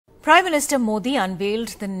Prime Minister Modi unveiled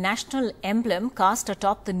the national emblem cast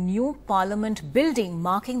atop the new Parliament building,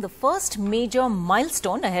 marking the first major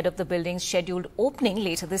milestone ahead of the building's scheduled opening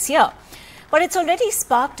later this year. But it's already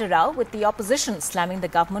sparked a row, with the opposition slamming the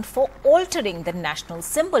government for altering the national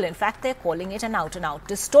symbol. In fact, they're calling it an out-and-out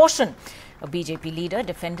distortion. A BJP leader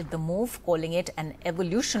defended the move, calling it an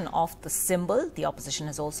evolution of the symbol. The opposition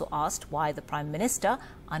has also asked why the Prime Minister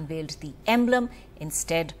unveiled the emblem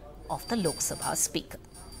instead of the Lok Sabha Speaker.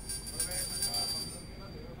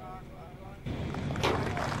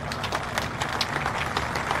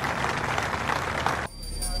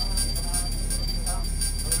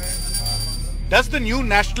 Does the new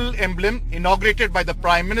national emblem inaugurated by the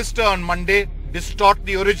Prime Minister on Monday distort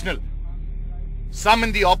the original? Some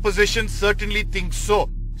in the opposition certainly think so,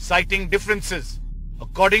 citing differences.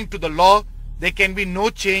 According to the law, there can be no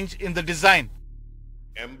change in the design.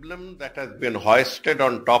 Emblem that has been hoisted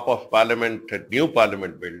on top of Parliament, new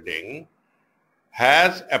Parliament building,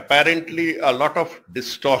 has apparently a lot of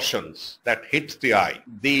distortions that hits the eye.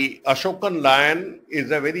 The Ashokan lion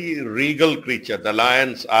is a very regal creature. The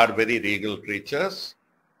lions are very regal creatures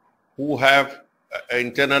who have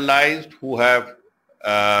internalized,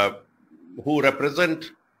 who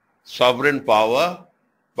represent sovereign power,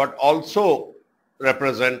 but also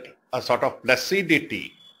represent a sort of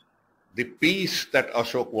placidity, the peace that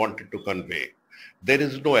Ashok wanted to convey. There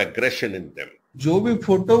is no aggression in them. जो भी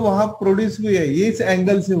photo वहां produce हुई है ये इस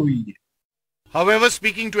angle से हुई है. However,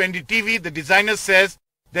 speaking to NDTV, the designer says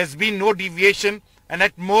there's been no deviation and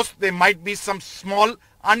at most there might be some small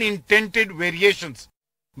unintended variations,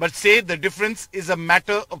 but say the difference is a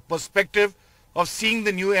matter of perspective, of seeing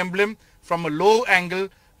the new emblem from a low angle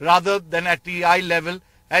rather than at the eye level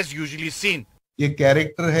as usually seen. ये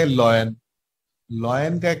character है lion.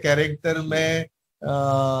 Lion का character में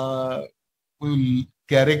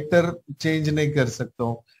character change नहीं कर सकता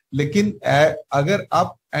हूँ, लेकिन अगर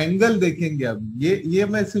आप एंगल देखेंगे, अब ये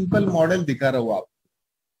मैं सिंपल मॉडल दिखा रहा हूँ आपको.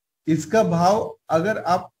 इसका भाव अगर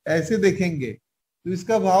आप ऐसे देखेंगे तो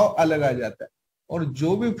इसका भाव अलग आ जाता है, और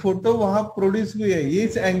जो भी फोटो वहां प्रोड्यूस हुई है ये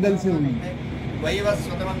इस एंगल से हुई है.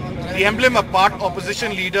 The emblem apart,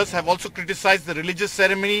 opposition leaders have also criticized the religious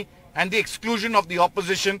ceremony and the exclusion of the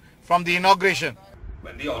opposition from the inauguration.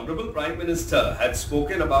 When the Honorable Prime Minister had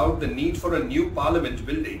spoken about the need for a new Parliament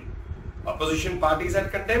building, opposition parties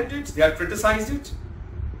had condemned it, they had criticized it.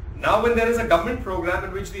 Now when there is a government program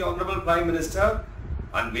in which the Honorable Prime Minister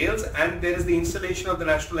unveils and there is the installation of the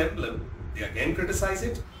national emblem, they again criticize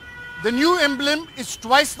it. The new emblem is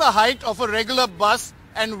twice the height of a regular bus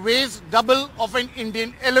and weighs double of an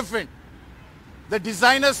Indian elephant. The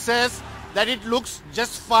designer says that it looks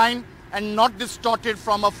just fine and not distorted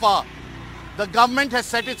from afar. The government has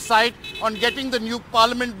set its sight on getting the new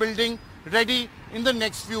Parliament building ready in the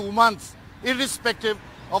next few months, irrespective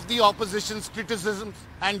of the opposition's criticisms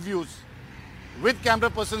and views. With camera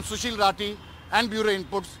person Sushil Rathi and Bureau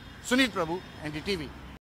Inputs, Sunil Prabhu, NDTV.